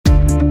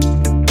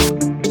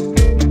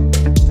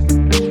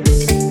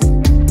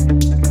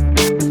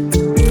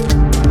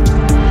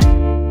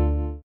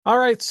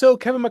right, so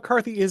Kevin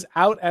McCarthy is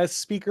out as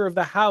Speaker of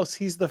the House.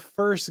 He's the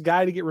first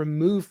guy to get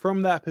removed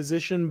from that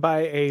position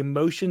by a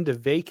motion to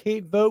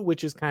vacate vote,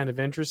 which is kind of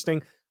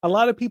interesting. A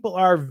lot of people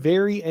are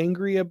very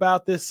angry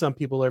about this. Some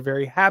people are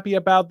very happy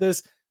about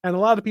this. And a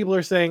lot of people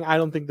are saying, I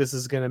don't think this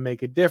is going to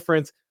make a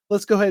difference.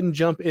 Let's go ahead and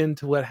jump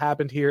into what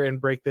happened here and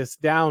break this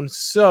down.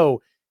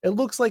 So it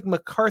looks like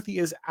McCarthy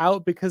is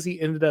out because he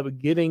ended up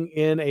getting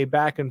in a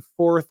back and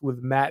forth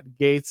with Matt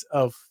Gaetz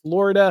of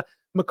Florida.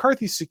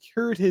 McCarthy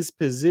secured his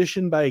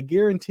position by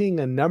guaranteeing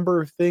a number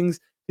of things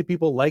to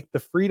people like the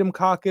Freedom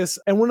Caucus.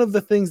 And one of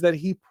the things that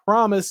he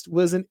promised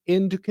was an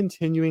end to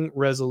continuing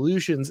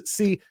resolutions.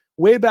 See,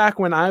 way back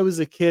when I was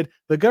a kid,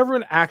 the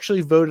government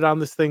actually voted on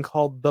this thing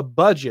called the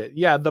budget.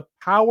 Yeah, the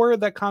power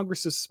that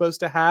Congress is supposed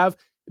to have,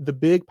 the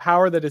big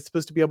power that it's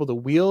supposed to be able to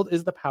wield,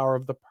 is the power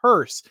of the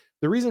purse.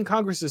 The reason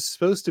Congress is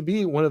supposed to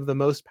be one of the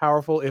most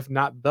powerful, if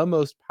not the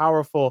most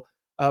powerful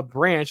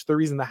branch, the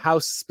reason the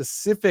House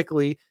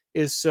specifically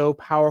is so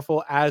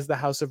powerful as the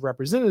House of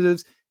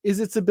Representatives,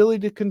 is its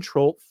ability to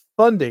control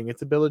funding,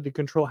 its ability to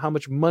control how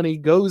much money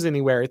goes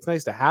anywhere. It's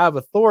nice to have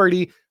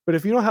authority, but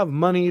if you don't have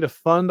money to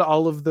fund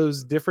all of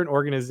those different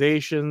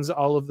organizations,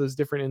 all of those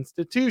different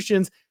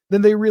institutions,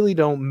 then they really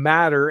don't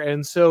matter.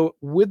 And so,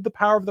 with the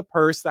power of the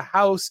purse, the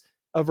House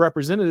of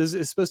Representatives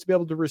is supposed to be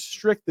able to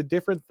restrict the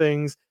different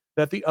things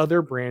that the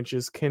other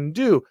branches can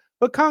do.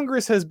 But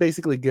Congress has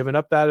basically given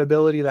up that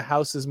ability. The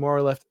House has more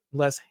or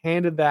less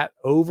handed that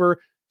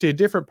over to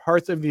different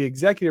parts of the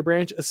executive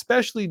branch,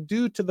 especially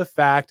due to the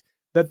fact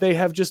that they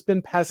have just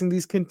been passing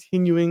these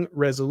continuing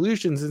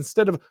resolutions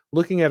instead of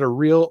looking at a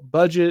real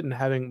budget and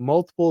having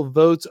multiple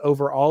votes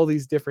over all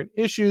these different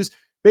issues.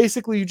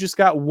 Basically, you just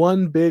got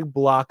one big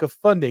block of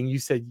funding. You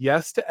said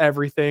yes to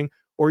everything,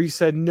 or you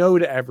said no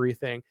to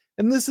everything.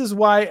 And this is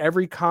why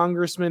every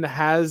congressman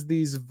has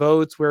these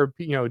votes where,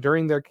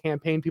 during their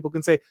campaign, people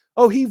can say,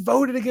 oh, he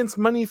voted against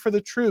money for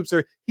the troops,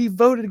 or he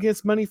voted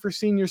against money for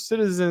senior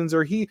citizens,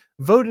 or he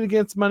voted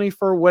against money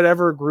for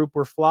whatever group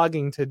we're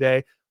flogging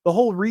today. The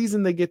whole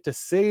reason they get to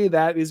say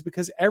that is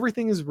because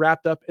everything is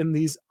wrapped up in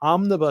these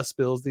omnibus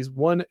bills, these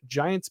one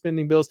giant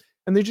spending bills,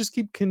 and they just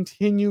keep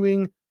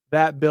continuing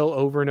that bill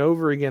over and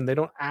over again. They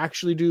don't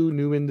actually do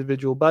new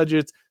individual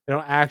budgets. They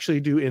don't actually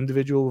do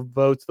individual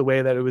votes the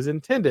way that it was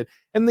intended.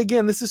 And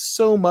again, this is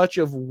so much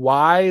of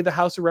why the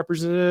House of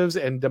Representatives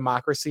and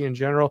democracy in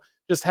general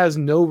just has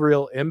no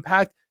real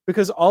impact,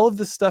 because all of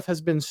this stuff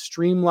has been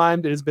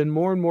streamlined. It has been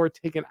more and more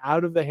taken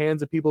out of the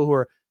hands of people who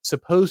are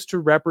supposed to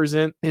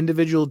represent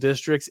individual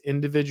districts,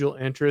 individual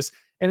interests.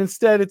 And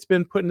instead, it's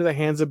been put into the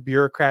hands of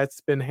bureaucrats,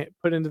 it's been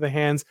put into the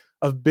hands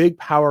of big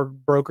power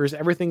brokers.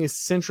 Everything is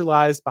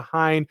centralized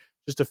behind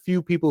just a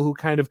few people who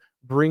kind of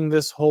bring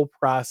this whole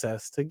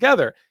process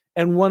together.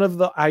 And one of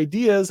the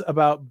ideas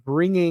about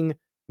bringing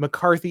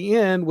McCarthy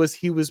in was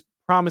he was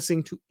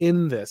promising to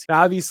end this.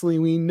 Now, obviously,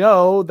 we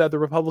know that the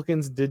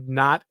Republicans did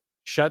not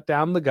shut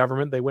down the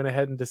government. They went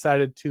ahead and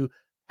decided to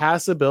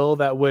pass a bill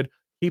that would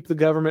keep the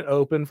government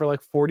open for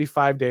like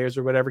 45 days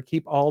or whatever,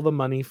 keep all the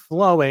money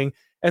flowing.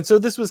 And so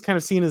this was kind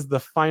of seen as the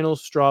final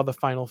straw, the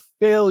final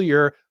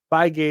failure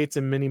by Gaetz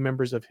and many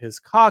members of his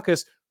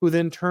caucus, who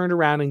then turned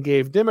around and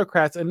gave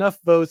Democrats enough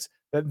votes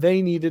that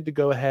they needed to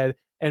go ahead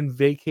and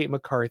vacate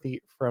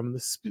McCarthy from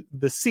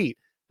the seat.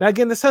 Now,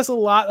 again, this has a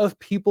lot of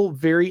people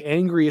very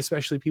angry,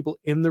 especially people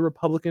in the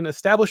Republican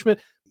establishment,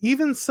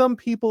 even some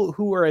people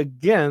who are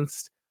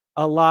against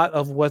a lot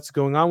of what's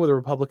going on with the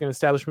Republican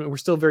establishment were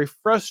still very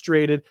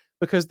frustrated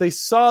because they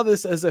saw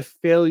this as a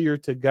failure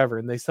to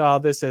govern. They saw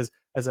this as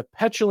a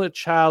petulant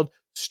child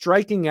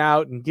striking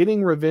out and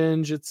getting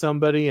revenge at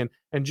somebody and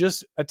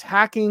just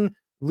attacking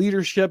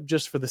leadership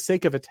just for the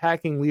sake of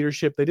attacking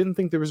leadership. They didn't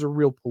think there was a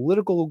real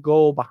political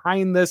goal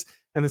behind this.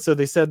 And so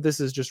they said this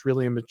is just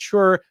really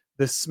immature.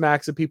 This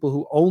smacks of people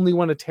who only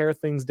want to tear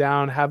things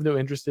down, have no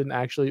interest in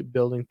actually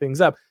building things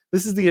up.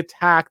 This is the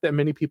attack that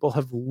many people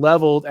have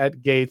leveled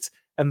at Gaetz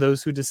and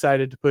those who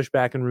decided to push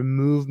back and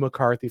remove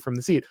McCarthy from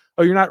the seat.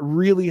 Oh, you're not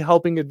really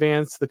helping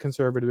advance the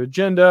conservative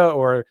agenda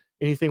or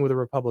anything with the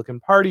Republican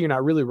Party. You're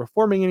not really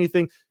reforming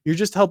anything. You're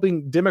just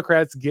helping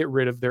Democrats get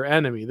rid of their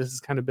enemy. This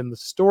has kind of been the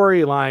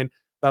storyline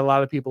that a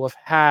lot of people have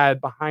had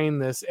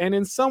behind this. And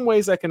in some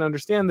ways, I can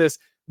understand this,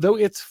 though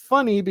it's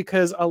funny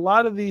because a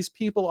lot of these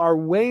people are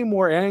way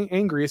more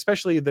angry,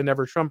 especially the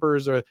Never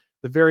Trumpers or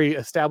the very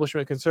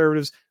establishment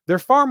conservatives. They're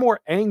far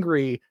more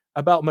angry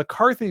about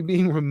McCarthy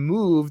being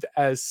removed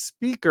as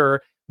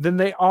speaker than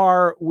they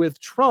are with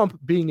Trump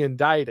being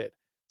indicted.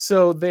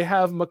 So they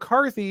have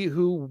McCarthy,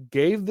 who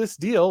gave this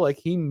deal, like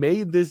he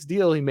made this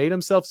deal. He made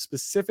himself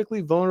specifically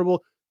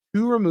vulnerable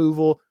to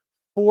removal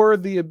for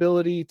the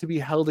ability to be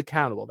held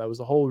accountable. That was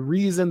the whole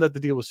reason that the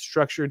deal was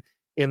structured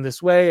in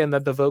this way and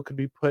that the vote could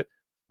be put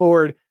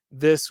forward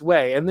this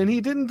way. And then he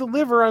didn't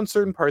deliver on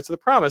certain parts of the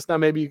promise. Now,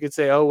 maybe you could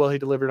say, oh, well, he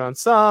delivered on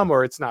some,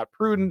 or it's not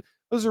prudent.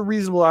 Those are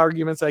reasonable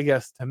arguments, I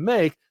guess, to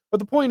make. But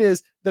the point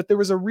is that there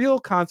was a real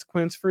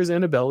consequence for his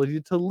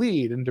inability to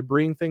lead and to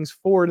bring things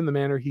forward in the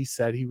manner he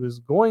said he was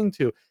going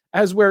to,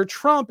 as where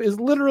Trump is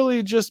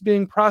literally just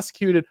being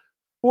prosecuted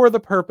for the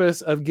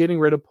purpose of getting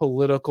rid of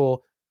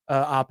political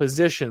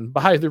opposition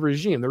by the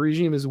regime. The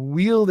regime is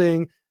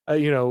wielding,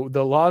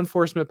 the law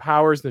enforcement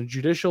powers, the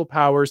judicial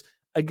powers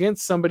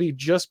against somebody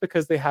just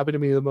because they happen to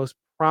be the most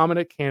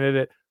prominent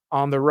candidate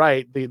on the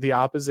right, the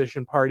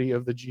opposition party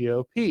of the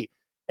GOP.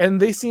 And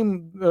they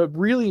seem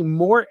really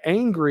more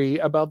angry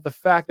about the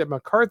fact that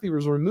McCarthy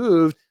was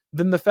removed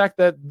than the fact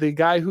that the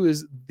guy who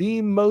is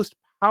the most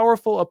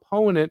powerful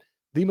opponent,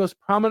 the most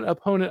prominent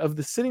opponent of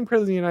the sitting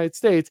president of the United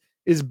States,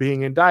 is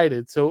being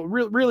indicted. So,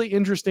 really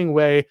interesting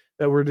way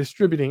that we're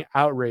distributing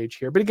outrage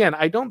here. But again,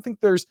 I don't think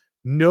there's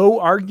no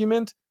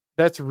argument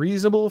that's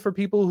reasonable for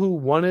people who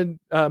wanted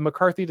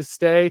McCarthy to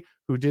stay,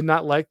 who did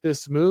not like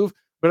this move.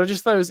 But I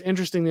just thought it was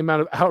interesting the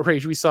amount of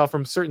outrage we saw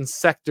from certain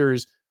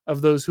sectors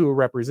of those who are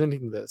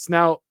representing this.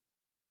 Now,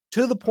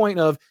 to the point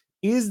of,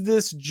 is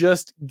this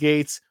just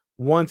Gates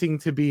wanting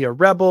to be a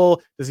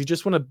rebel? Does he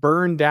just want to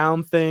burn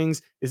down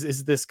things?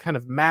 Is this kind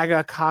of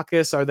MAGA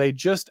caucus? Are they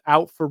just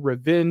out for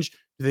revenge?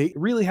 Do they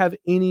really have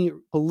any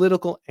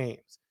political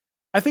aims?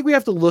 I think we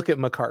have to look at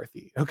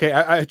McCarthy. Okay,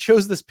 I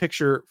chose this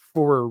picture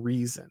for a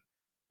reason.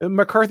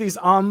 McCarthy's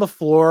on the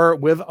floor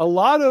with a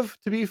lot of,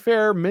 to be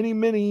fair,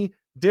 many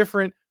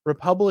different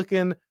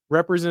Republican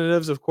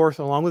representatives, of course,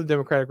 along with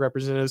Democratic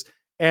representatives.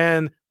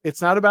 And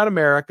it's not about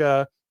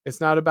America.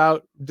 It's not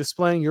about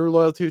displaying your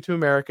loyalty to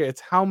America.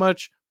 It's how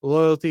much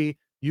loyalty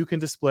you can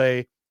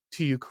display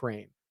to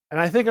Ukraine. And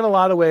I think in a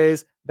lot of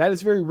ways, that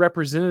is very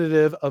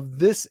representative of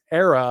this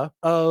era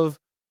of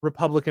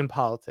Republican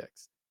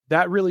politics.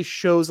 That really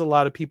shows a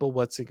lot of people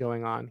what's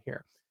going on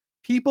here.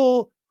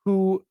 People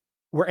who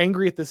were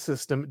angry at the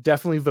system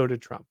definitely voted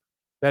Trump.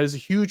 That is a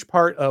huge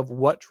part of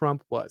what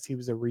Trump was. He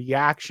was a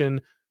reaction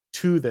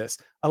to this.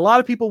 A lot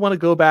of people want to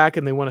go back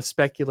and they want to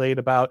speculate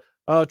about,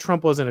 oh,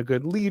 Trump wasn't a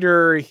good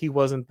leader. He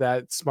wasn't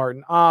that smart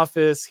in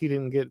office. He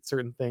didn't get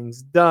certain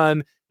things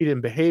done. He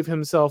didn't behave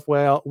himself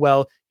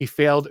well. He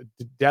failed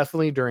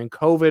definitely during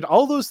COVID.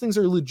 All those things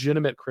are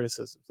legitimate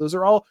criticisms. Those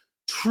are all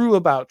true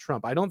about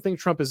Trump. I don't think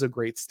Trump is a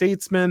great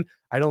statesman.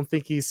 I don't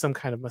think he's some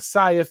kind of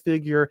messiah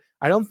figure.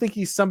 I don't think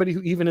he's somebody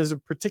who even is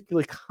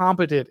particularly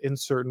competent in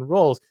certain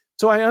roles.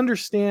 So I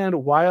understand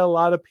why a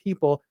lot of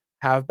people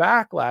have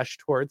backlash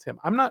towards him.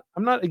 I'm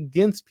not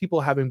against people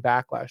having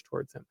backlash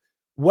towards him.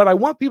 What I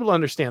want people to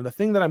understand, the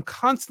thing that I'm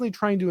constantly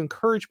trying to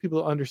encourage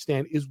people to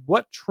understand, is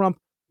what Trump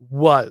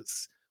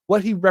was,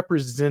 what he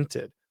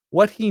represented,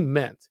 what he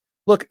meant.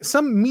 Look,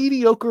 some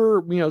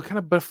mediocre, kind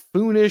of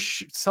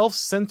buffoonish,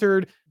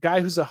 self-centered guy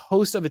who's a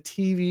host of a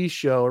TV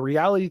show, a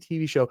reality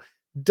TV show,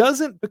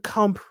 doesn't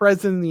become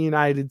president of the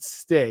United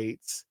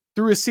States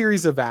through a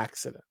series of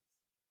accidents.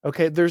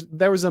 Okay,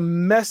 there was a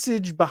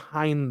message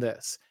behind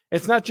this.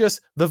 It's not just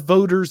the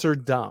voters are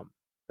dumb.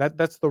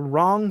 That's the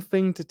wrong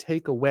thing to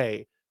take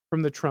away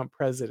from the Trump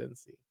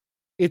presidency.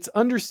 It's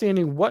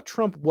understanding what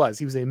Trump was.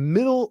 He was a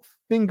middle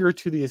finger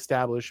to the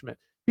establishment.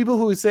 People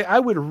who would say, I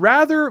would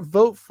rather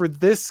vote for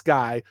this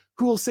guy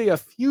who will say a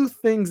few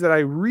things that I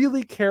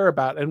really care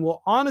about and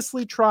will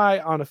honestly try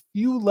on a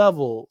few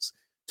levels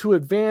to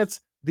advance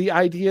the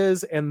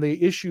ideas and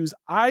the issues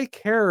I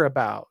care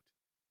about,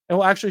 and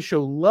will actually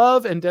show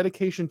love and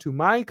dedication to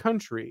my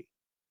country.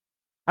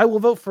 I will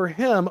vote for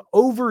him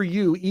over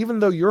you, even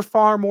though you're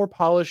far more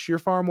polished, you're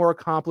far more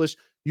accomplished,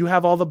 you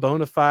have all the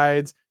bona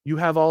fides, you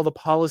have all the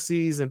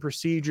policies and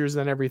procedures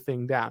and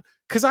everything down.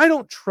 Because I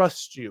don't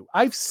trust you.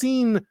 I've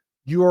seen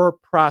your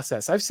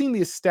process. I've seen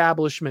the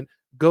establishment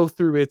go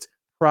through its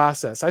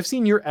process. I've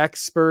seen your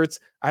experts.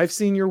 I've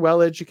seen your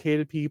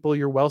well-educated people,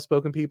 your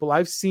well-spoken people.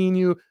 I've seen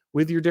you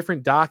with your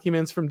different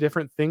documents from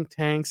different think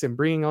tanks and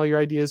bringing all your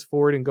ideas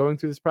forward and going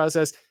through this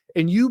process.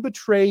 And you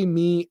betray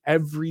me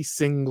every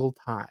single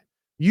time.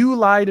 You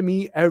lie to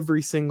me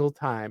every single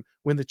time.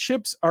 When the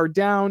chips are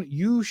down,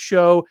 you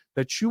show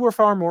that you are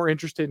far more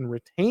interested in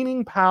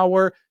retaining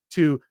power,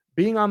 to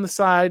being on the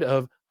side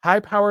of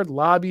high-powered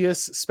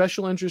lobbyists,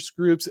 special interest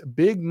groups,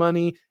 big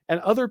money, and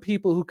other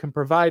people who can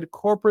provide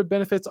corporate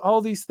benefits,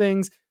 all these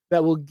things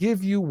that will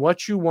give you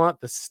what you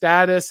want, the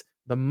status,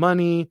 the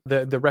money,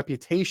 the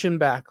reputation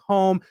back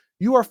home.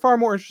 You are far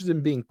more interested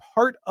in being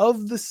part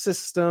of the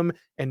system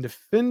and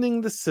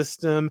defending the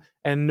system.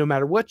 And no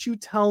matter what you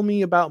tell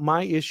me about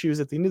my issues,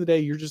 at the end of the day,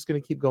 you're just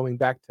going to keep going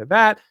back to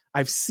that.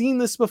 I've seen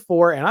this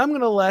before, and I'm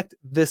going to elect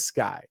this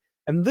guy.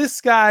 And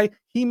this guy,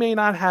 he may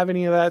not have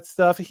any of that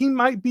stuff. He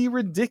might be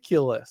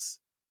ridiculous.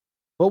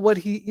 But what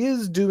he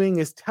is doing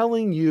is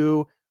telling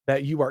you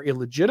that you are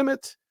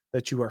illegitimate,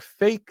 that you are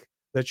fake,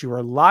 that you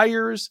are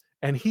liars.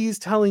 And he's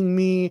telling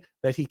me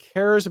that he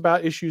cares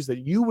about issues that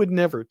you would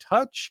never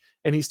touch.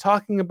 And he's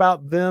talking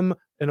about them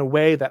in a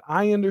way that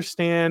I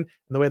understand,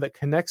 in the way that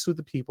connects with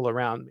the people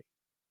around me.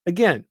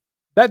 Again,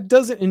 that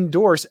doesn't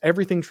endorse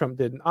everything Trump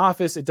did in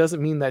office. It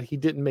doesn't mean that he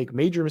didn't make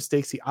major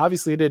mistakes. He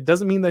obviously did. It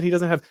doesn't mean that he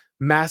doesn't have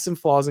massive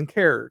flaws in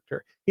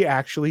character. He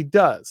actually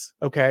does.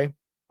 Okay.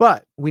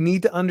 But we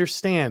need to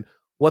understand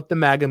what the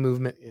MAGA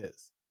movement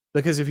is.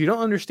 Because if you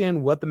don't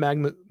understand what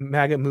the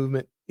MAGA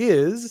movement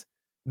is,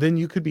 then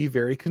you could be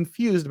very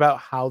confused about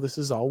how this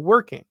is all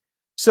working.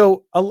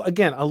 So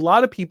again, a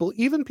lot of people,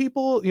 even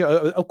people,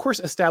 of course,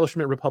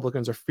 establishment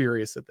Republicans are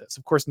furious at this.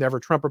 Of course, never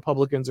Trump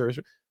Republicans are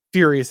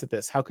furious at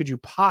this. How could you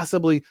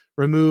possibly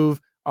remove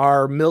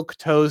our milk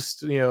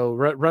toast,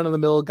 run of the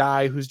mill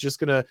guy who's just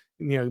going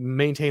to,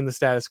 maintain the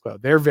status quo?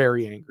 They're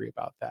very angry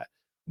about that.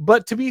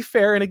 But to be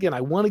fair, and again,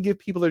 I want to give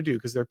people their due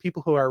because there are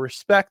people who are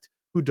respect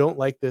who don't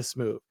like this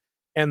move.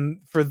 And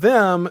for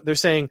them, they're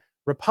saying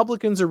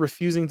Republicans are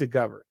refusing to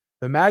govern.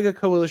 The MAGA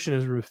coalition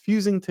is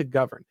refusing to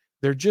govern.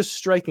 They're just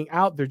striking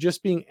out. They're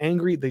just being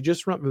angry. They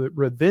just want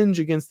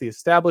revenge against the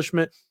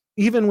establishment.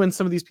 Even when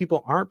some of these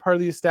people aren't part of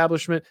the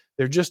establishment,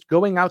 they're just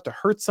going out to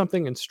hurt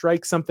something and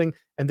strike something,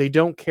 and they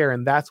don't care.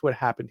 And that's what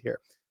happened here.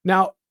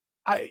 Now,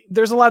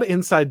 there's a lot of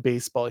inside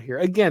baseball here.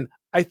 Again,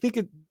 I think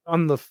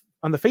on the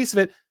face of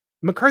it,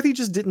 McCarthy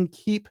just didn't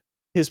keep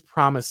his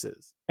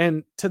promises.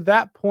 And to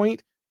that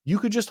point, you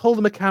could just hold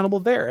him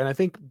accountable there. And I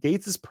think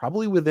Gates is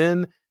probably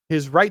within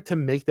his right to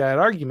make that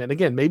argument.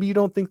 Again, maybe you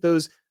don't think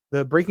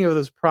the breaking of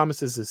those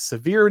promises is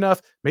severe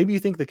enough. Maybe you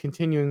think the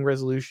continuing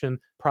resolution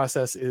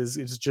process is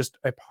just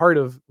a part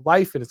of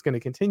life and it's going to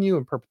continue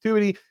in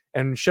perpetuity.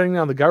 And shutting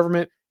down the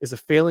government is a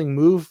failing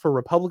move for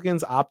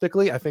Republicans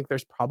optically. I think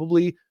there's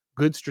probably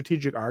good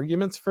strategic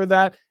arguments for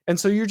that. And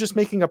so you're just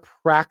making a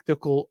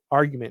practical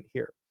argument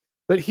here.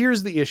 But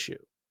here's the issue.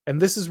 And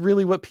this is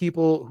really what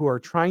people who are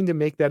trying to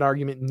make that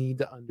argument need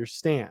to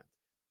understand,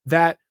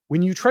 that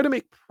when you try to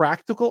make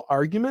practical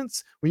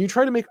arguments, when you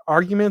try to make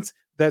arguments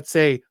that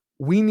say,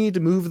 we need to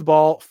move the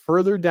ball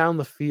further down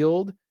the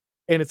field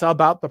and it's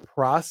about the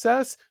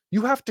process,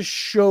 you have to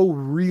show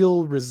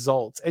real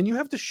results and you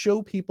have to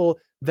show people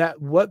that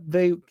what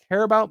they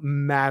care about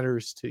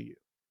matters to you.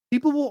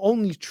 People will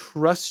only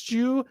trust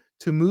you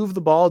to move the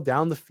ball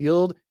down the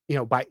field,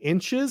 by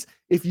inches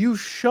if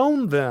you've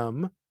shown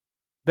them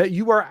that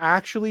you are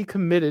actually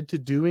committed to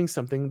doing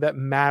something that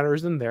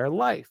matters in their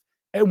life.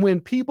 And when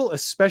people,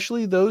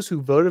 especially those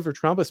who voted for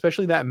Trump,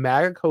 especially that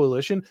MAGA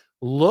coalition,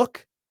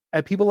 look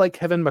at people like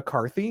Kevin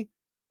McCarthy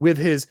with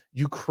his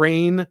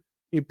Ukraine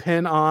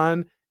pin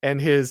on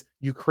and his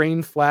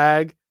Ukraine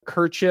flag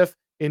kerchief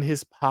in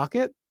his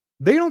pocket,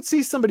 they don't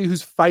see somebody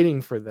who's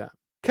fighting for them.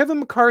 Kevin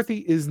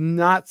McCarthy is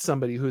not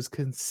somebody who has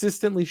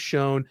consistently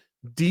shown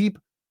deep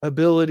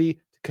ability to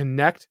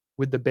connect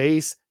with the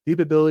base, deep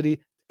ability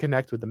to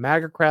connect with the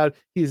MAGA crowd.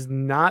 He is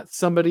not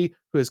somebody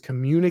who has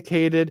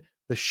communicated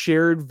the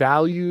shared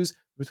values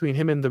between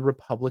him and the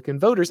Republican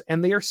voters,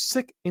 and they are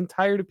sick and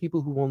tired of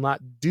people who will not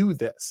do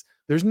this.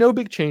 There's no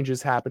big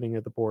changes happening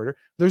at the border.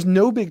 There's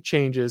no big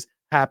changes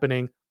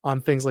happening on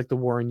things like the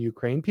war in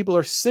Ukraine. People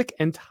are sick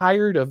and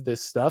tired of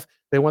this stuff.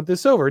 They want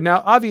this over.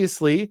 Now,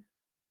 obviously,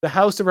 the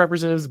House of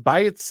Representatives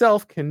by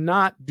itself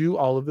cannot do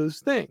all of those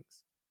things.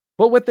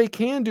 But what they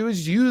can do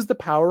is use the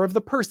power of the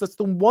purse. That's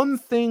the one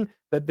thing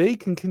that they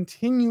can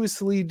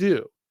continuously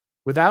do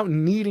without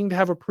needing to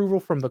have approval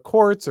from the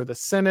courts or the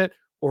Senate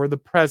or the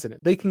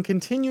president. They can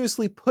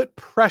continuously put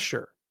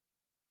pressure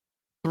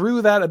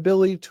through that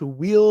ability to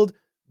wield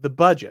the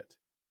budget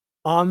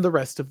on the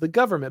rest of the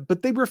government,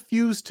 but they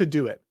refuse to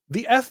do it.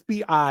 The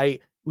FBI,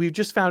 we've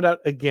just found out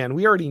again,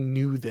 we already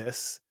knew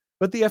this,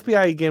 but the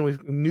FBI, again,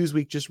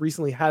 Newsweek just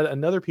recently had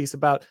another piece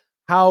about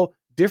how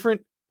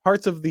different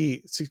parts of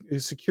the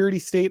security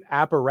state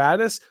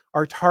apparatus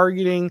are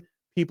targeting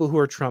people who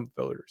are Trump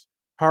voters,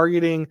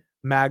 targeting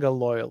MAGA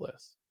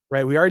loyalists,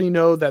 right? We already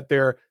know that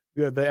the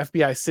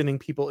FBI sending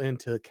people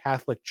into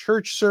Catholic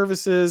church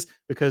services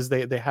because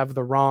they have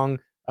the wrong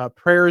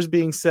prayers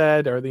being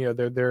said, or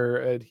they're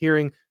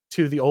adhering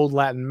to the old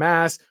Latin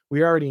mass.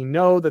 We already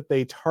know that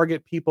they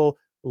target people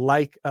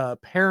like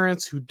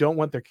parents who don't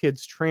want their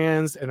kids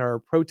trans and are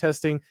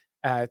protesting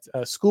at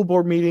school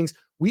board meetings.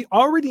 We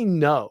already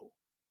know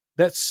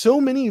that so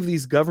many of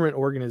these government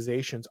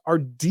organizations are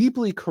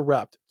deeply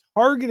corrupt,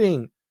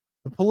 targeting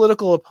the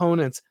political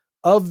opponents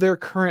of their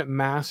current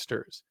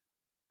masters,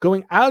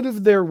 going out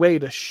of their way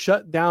to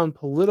shut down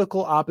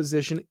political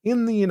opposition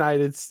in the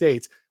United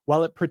States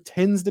while it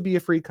pretends to be a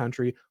free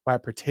country, while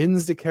it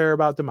pretends to care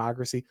about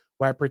democracy,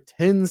 while it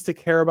pretends to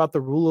care about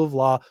the rule of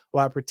law,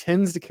 while it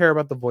pretends to care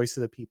about the voice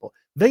of the people.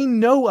 They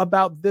know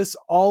about this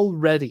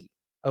already.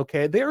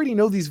 Okay, they already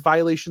know these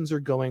violations are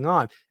going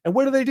on. And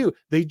what do?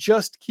 They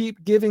just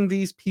keep giving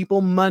these people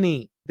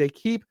money. They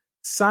keep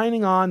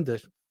signing on to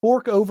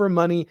fork over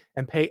money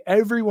and pay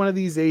every one of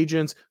these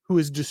agents who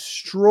is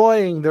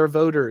destroying their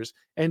voters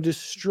and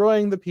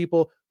destroying the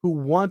people who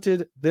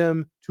wanted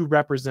them to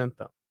represent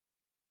them.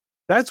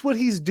 That's what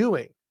he's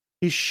doing.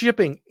 He's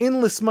shipping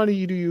endless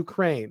money to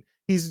Ukraine.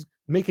 He's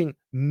making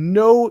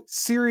no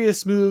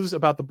serious moves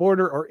about the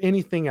border or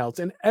anything else.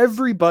 And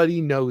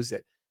everybody knows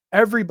it.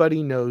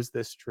 Everybody knows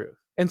this truth.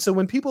 And so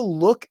when people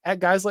look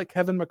at guys like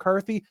Kevin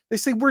McCarthy, they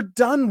say, we're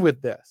done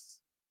with this.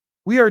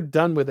 We are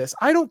done with this.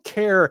 I don't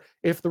care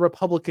if the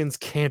Republicans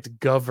can't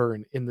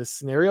govern in this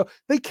scenario.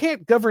 They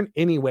can't govern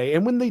anyway.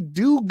 And when they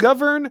do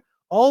govern,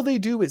 all they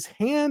do is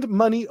hand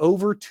money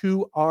over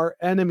to our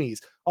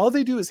enemies. All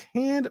they do is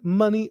hand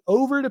money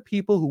over to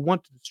people who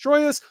want to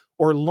destroy us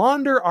or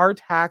launder our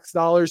tax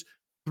dollars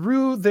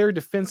through their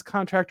defense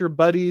contractor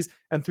buddies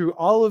and through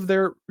all of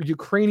their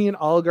Ukrainian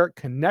oligarch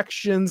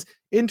connections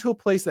into a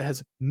place that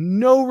has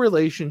no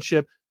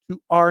relationship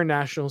to our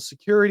national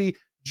security,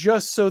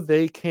 just so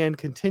they can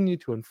continue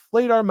to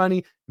inflate our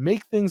money,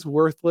 make things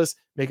worthless,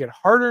 make it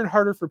harder and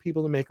harder for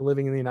people to make a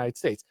living in the United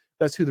States.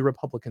 That's who the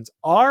Republicans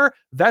are.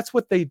 That's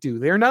what they do.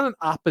 They're not an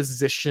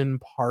opposition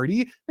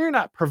party. They're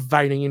not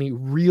providing any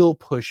real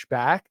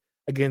pushback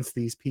against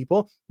these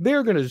people.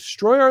 They're going to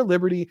destroy our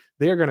liberty.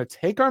 They're going to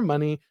take our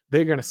money.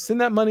 They're going to send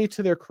that money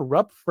to their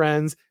corrupt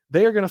friends.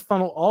 They are going to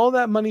funnel all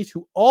that money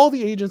to all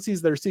the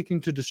agencies that are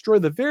seeking to destroy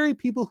the very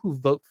people who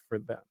vote for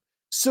them.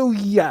 So,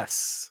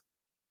 yes,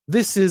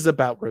 this is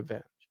about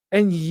revenge.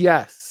 And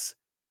yes,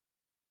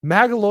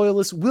 MAGA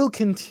loyalists will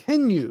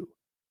continue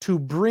to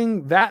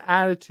bring that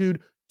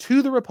attitude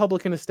to the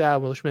Republican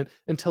establishment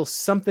until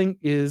something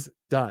is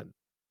done,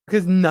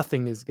 because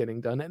nothing is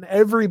getting done and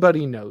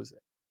everybody knows it.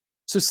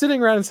 So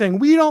sitting around and saying,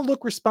 we don't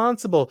look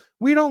responsible,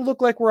 we don't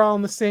look like we're all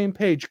on the same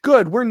page.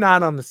 Good, we're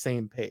not on the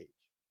same page.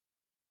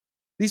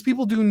 These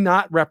people do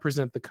not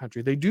represent the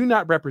country. They do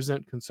not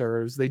represent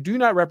conservatives. They do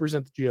not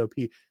represent the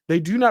GOP. They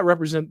do not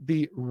represent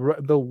the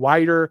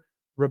wider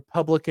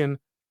Republican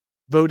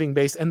voting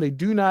base, and they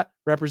do not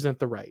represent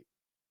the right.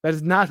 That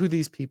is not who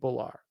these people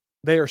are.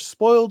 They are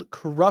spoiled,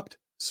 corrupt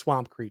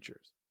swamp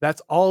creatures.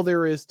 That's all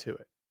there is to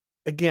it.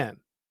 Again,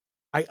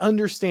 I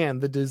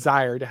understand the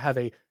desire to have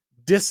a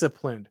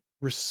disciplined,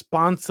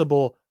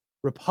 responsible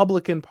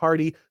Republican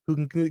Party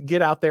who can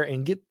get out there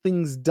and get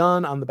things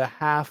done on the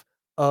behalf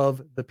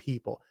of the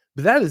people.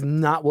 But that is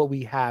not what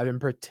we have.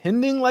 And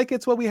pretending like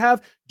it's what we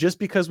have just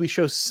because we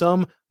show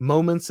some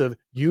moments of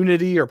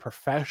unity or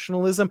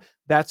professionalism,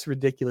 that's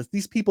ridiculous.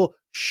 These people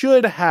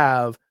should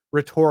have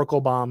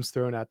rhetorical bombs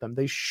thrown at them.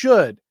 They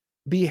should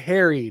be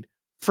harried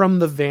from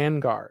the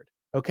vanguard.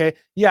 Okay.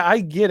 Yeah,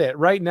 I get it.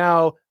 Right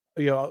now,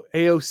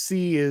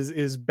 AOC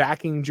is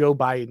backing Joe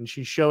Biden.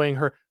 She's showing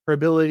her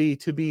ability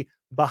to be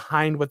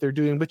behind what they're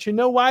doing. But you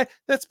know why?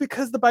 That's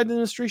because the Biden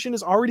administration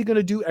is already going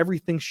to do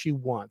everything she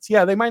wants.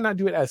 Yeah, they might not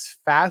do it as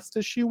fast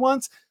as she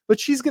wants, but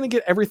she's going to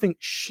get everything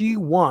she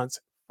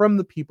wants from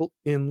the people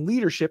in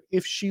leadership.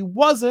 If she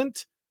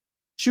wasn't,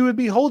 she would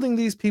be holding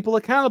these people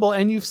accountable.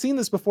 And you've seen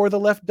this before. The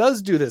left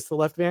does do this. The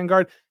left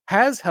vanguard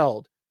has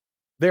held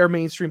their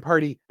mainstream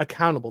party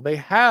accountable. They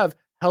have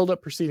held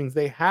up proceedings.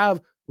 They have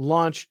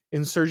launched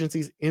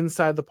insurgencies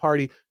inside the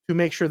party to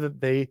make sure that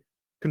they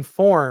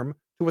conform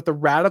to what the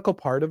radical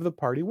part of the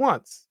party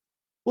wants.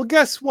 Well,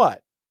 guess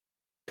what?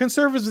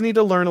 Conservatives need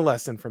to learn a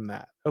lesson from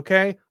that,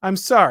 okay? I'm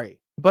sorry,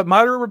 but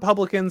moderate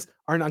Republicans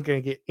are not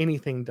going to get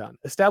anything done.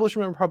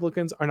 Establishment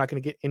Republicans are not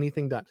going to get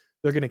anything done.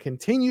 They're going to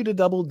continue to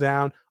double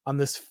down on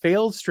this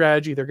failed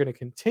strategy. They're going to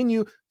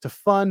continue to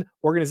fund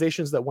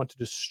organizations that want to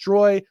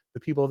destroy the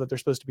people that they're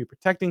supposed to be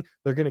protecting.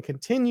 They're going to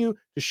continue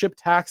to ship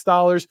tax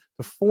dollars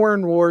to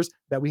foreign wars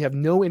that we have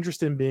no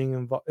interest in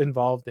being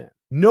involved in.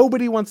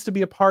 Nobody wants to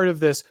be a part of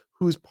this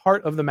who's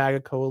part of the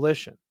MAGA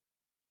coalition.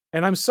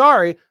 And I'm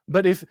sorry,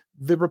 but if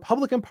the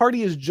Republican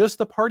Party is just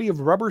the party of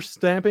rubber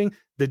stamping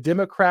the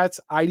Democrats'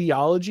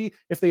 ideology,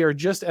 if they are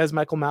just, as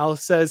Michael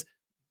Malice says,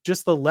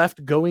 just the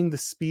left going the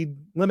speed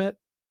limit,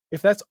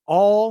 if that's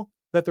all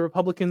that the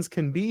Republicans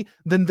can be,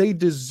 then they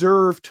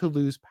deserve to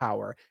lose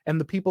power. And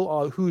the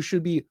people who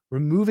should be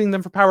removing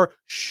them from power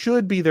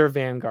should be their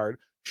vanguard,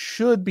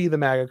 should be the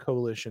MAGA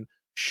coalition,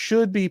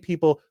 should be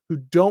people who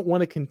don't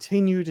want to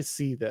continue to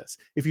see this.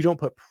 If you don't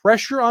put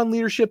pressure on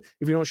leadership,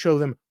 if you don't show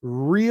them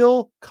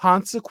real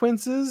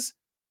consequences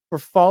for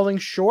falling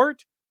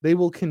short, they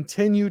will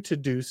continue to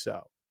do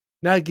so.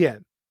 Now,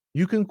 again,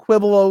 you can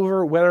quibble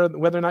over whether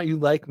or not you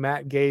like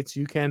Matt Gaetz.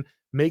 You can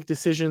make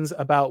decisions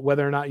about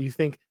whether or not you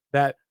think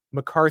that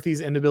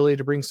McCarthy's inability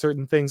to bring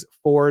certain things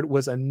forward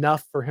was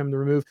enough for him to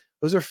remove.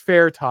 Those are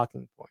fair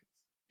talking points.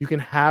 You can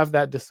have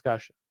that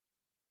discussion.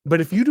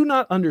 But if you do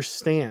not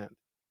understand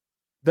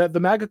that the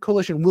MAGA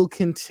coalition will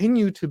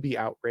continue to be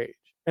outraged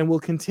and will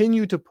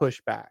continue to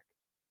push back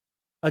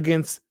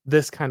against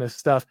this kind of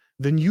stuff,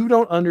 then you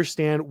don't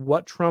understand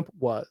what Trump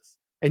was,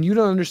 and you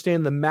don't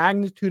understand the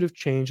magnitude of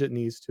change that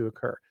needs to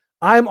occur.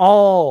 I'm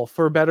all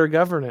for better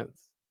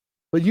governance,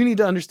 but you need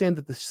to understand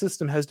that the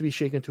system has to be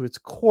shaken to its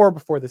core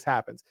before this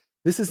happens.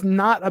 This is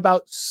not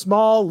about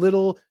small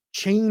little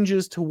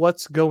changes to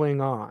what's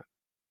going on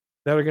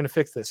that are going to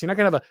fix this. You're not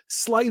going to have a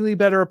slightly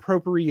better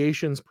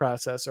appropriations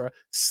process or a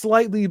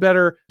slightly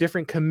better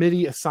different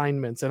committee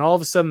assignments, and all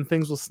of a sudden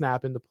things will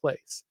snap into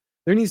place.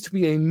 There needs to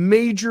be a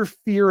major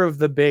fear of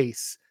the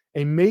base,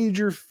 a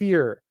major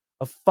fear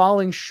of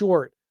falling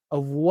short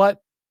of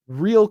what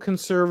real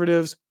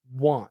conservatives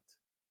want,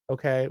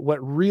 okay?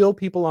 What real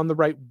people on the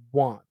right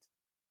want.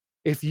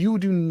 If you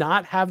do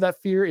not have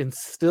that fear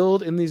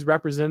instilled in these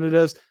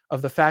representatives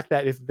of the fact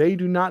that if they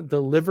do not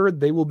deliver,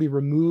 they will be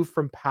removed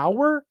from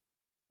power,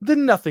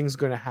 then nothing's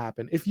going to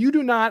happen. If you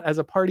do not, as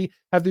a party,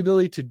 have the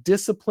ability to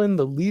discipline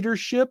the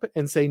leadership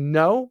and say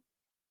no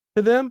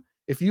to them,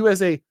 if you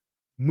as a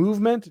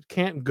movement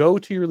can't go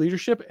to your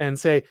leadership and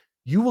say,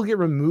 you will get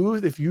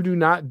removed if you do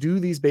not do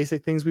these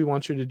basic things we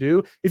want you to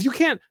do. If you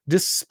can't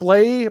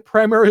display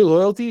primary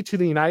loyalty to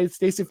the United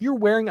States, if you're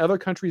wearing other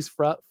countries'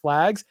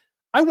 flags,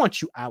 I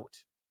want you out.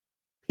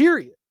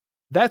 Period.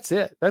 That's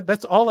it.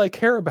 That's all I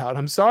care about.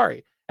 I'm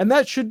sorry. And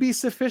that should be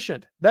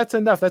sufficient. That's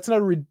enough. That's not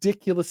a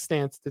ridiculous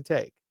stance to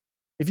take.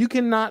 If you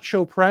cannot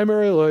show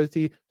primary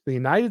loyalty to the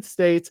United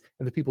States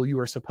and the people you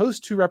are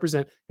supposed to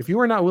represent, if you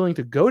are not willing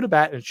to go to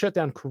bat and shut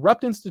down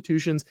corrupt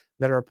institutions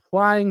that are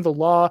applying the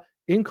law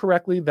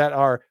incorrectly, that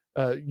are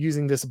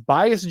using this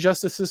biased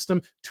justice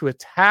system to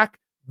attack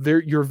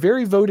your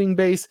very voting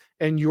base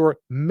and your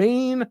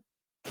main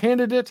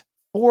candidate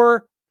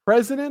for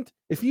president,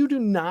 if you do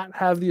not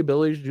have the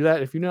ability to do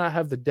that, if you do not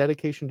have the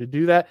dedication to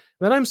do that,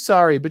 then I'm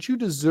sorry, but you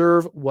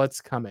deserve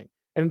what's coming.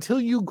 And until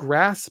you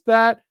grasp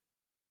that,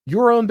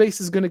 your own base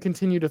is going to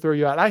continue to throw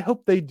you out. I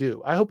hope they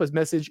do. I hope a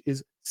message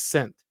is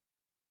sent.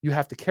 You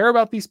have to care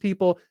about these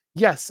people.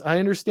 Yes, I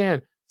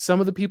understand some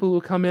of the people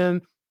who come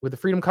in with the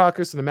Freedom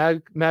Caucus and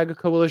the MAGA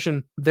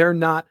coalition, they're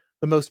not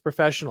the most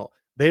professional.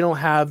 They don't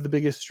have the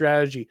biggest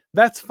strategy.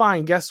 That's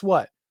fine. Guess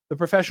what? The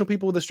professional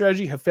people with the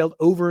strategy have failed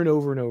over and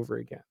over and over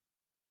again.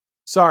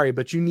 Sorry,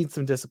 but you need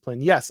some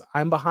discipline. Yes,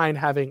 I'm behind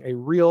having a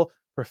real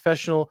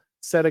professional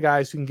set of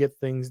guys who can get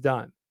things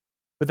done.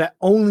 But that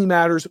only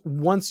matters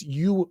once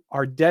you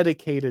are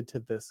dedicated to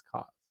this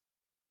cause.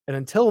 And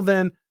until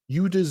then,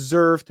 you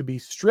deserve to be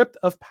stripped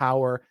of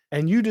power,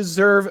 and you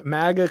deserve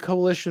MAGA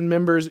coalition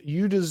members,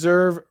 you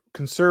deserve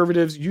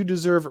conservatives, you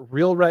deserve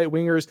real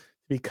right-wingers to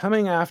be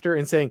coming after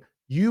and saying,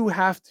 you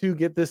have to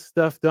get this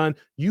stuff done.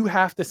 You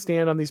have to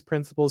stand on these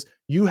principles.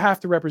 You have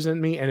to represent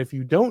me. And if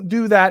you don't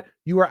do that,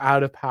 you are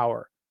out of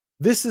power.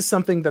 This is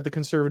something that the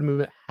conservative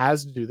movement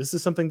has to do. This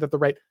is something that the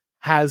right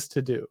has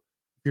to do.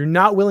 If you're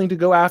not willing to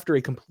go after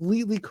a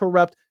completely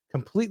corrupt,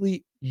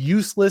 completely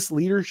useless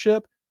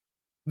leadership,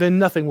 then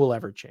nothing will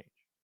ever change.